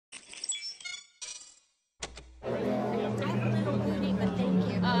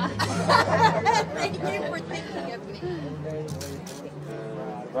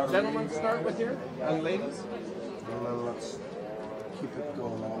Gentlemen, start with here, and ladies. And then let's keep it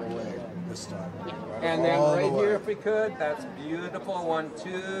going all the way this time. And then All the right way. here, if we could. That's beautiful. 1,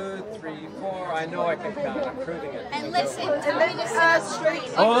 2, 3, 4. I know I can count. I'm proving it. And listen, tell me to sit straight.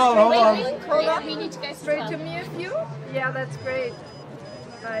 Hold on, hold on. Hold on. We need to go Straight to me a few? Yeah, that's great.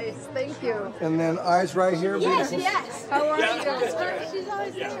 Nice, thank you. And then eyes right here. Yes, Beautiful, yes. How are you? She's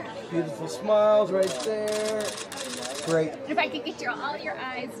always there. beautiful smiles right there. Great. If I could get all your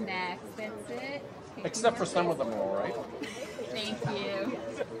eyes next, that's it. Except for some of them, all right. Thank you.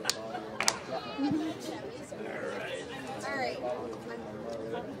 All right.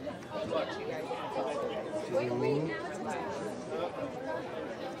 To the